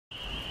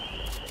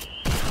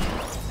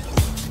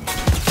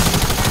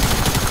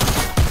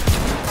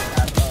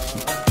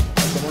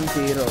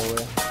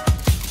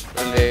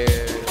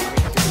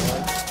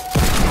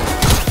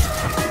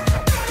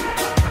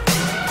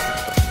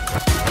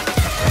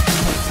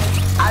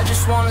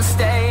just wanna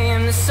stay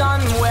in the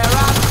sun where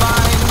I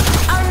find.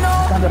 I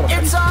know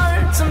it's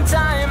hard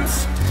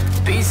sometimes.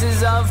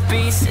 Pieces of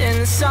peace in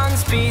the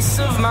sun's peace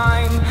of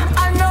mind.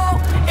 I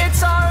know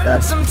it's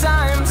hard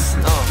sometimes.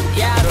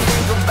 Yeah, I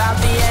think about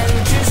the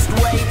end just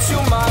way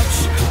too much.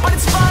 But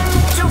it's fun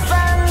to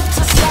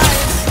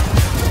fantasize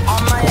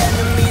on my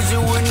enemies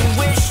who wouldn't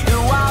wish who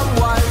I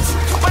was.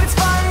 But it's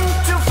fun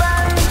to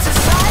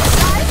fantasize.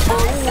 Oh,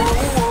 oh,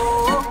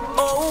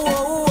 oh, oh,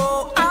 oh,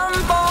 oh, I'm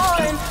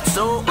boring,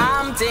 so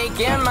I'm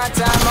taking my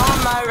time on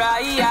my ride.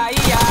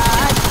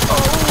 Oh,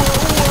 oh,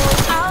 oh,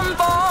 I'm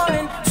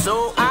boring,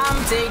 so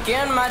I'm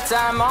taking my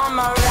time on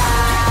my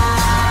ride.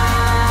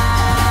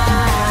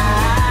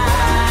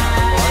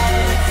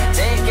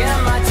 Taking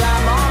my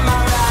time on my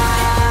ride.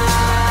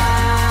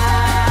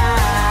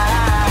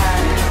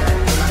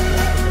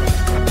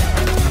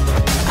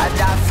 I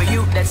die for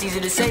you, that's easy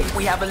to say.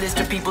 We have a list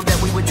of people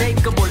that we would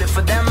take. A bullet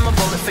for them, a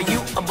bullet for you,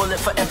 a bullet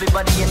for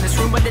everybody in this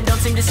room. But they don't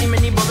seem to see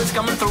many bullets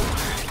coming through.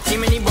 See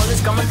many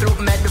bullets coming through.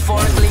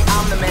 Metaphorically,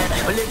 I'm the man,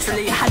 but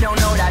literally, I don't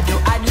know what I do.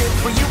 I'd live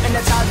for you, and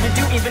that's hard to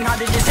do. Even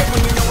harder to say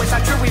when you know it's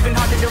not true. Even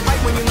harder to write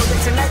when you know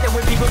that tonight there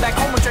were people back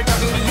home who tried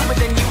talking to you, but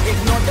then you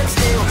ignored them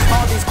still.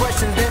 All these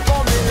questions, they're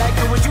forming like,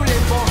 who would you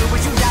live for? Who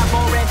would you die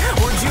for? And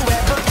would you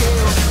ever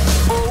kill?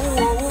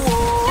 Oh, oh,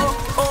 oh,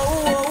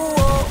 oh,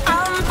 oh, oh,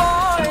 I'm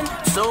boring,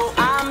 so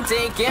I'm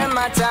taking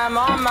my time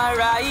on my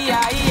ride.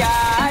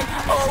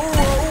 Oh,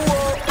 oh,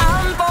 oh,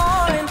 I'm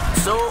boring,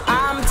 so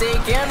I'm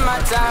taking my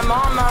time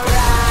on my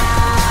ride.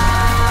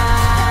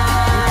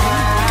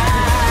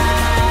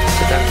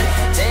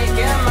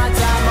 Taking my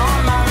time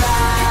on my ride.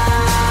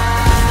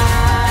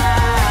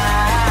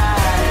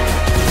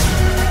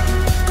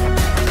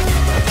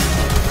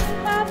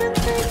 I've been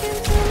thinking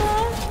too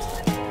much.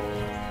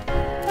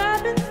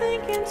 I've been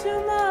thinking too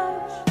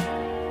much.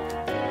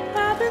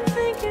 I've been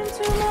thinking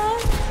too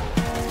much.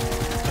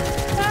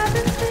 I've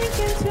been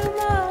thinking too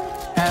much.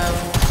 I've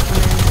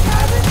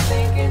been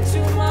thinking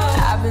too much.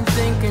 I've been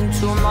thinking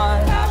too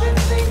much. I've been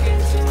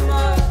thinking too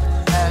much.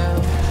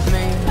 Help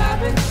me. I've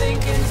been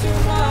thinking too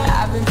much.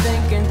 I've been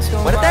thinking too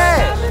much.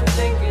 I've been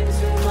thinking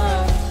too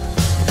much.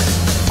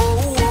 Oh,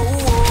 oh,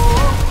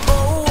 oh,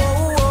 oh,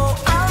 oh, oh,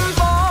 I'm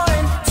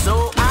boring, so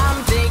I'm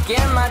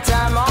taking my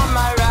time on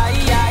my ride.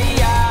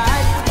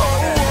 Oh,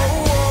 oh,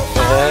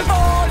 oh, I'm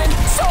boring,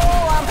 so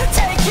I'm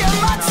taking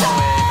my time.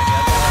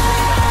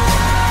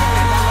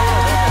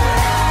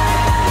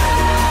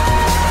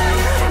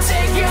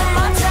 Taking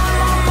my time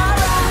on my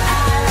ride.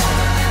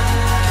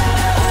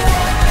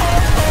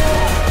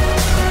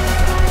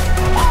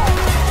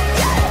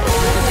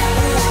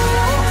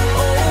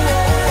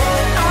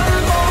 I'm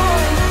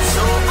boring,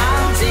 so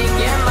I'm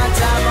taking my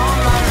time on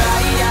my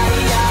ride.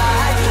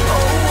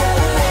 Oh,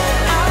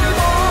 I'm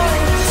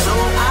boring, so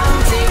I'm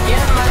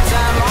taking my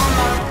time on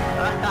my.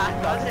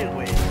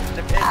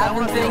 I've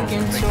been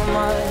thinking too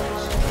much.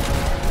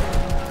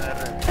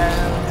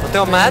 No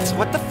tengo mats?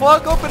 What the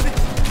fuck? Oh, perdí.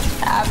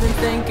 I've been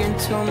thinking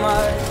too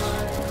much.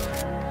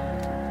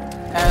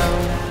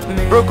 Help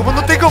me. Bro, ¿cómo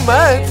no tengo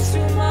mats?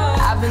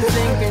 I've been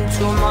thinking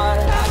too much.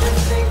 I've been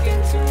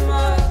thinking too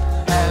much.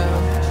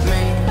 Help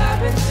me. I've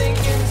been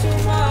thinking too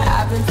much.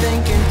 I've been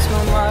thinking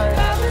too much.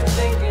 I've been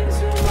thinking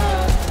too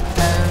much.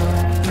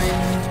 Help me.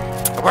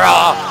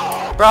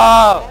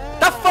 Bro!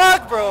 The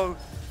fuck, bro?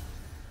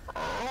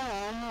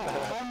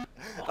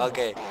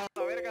 Okay.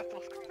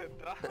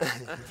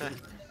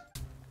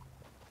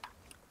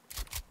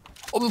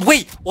 Oh,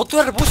 wait, otro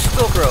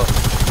arbusto, bro.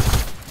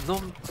 No.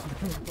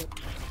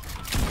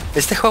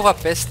 Este juego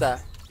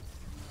apesta.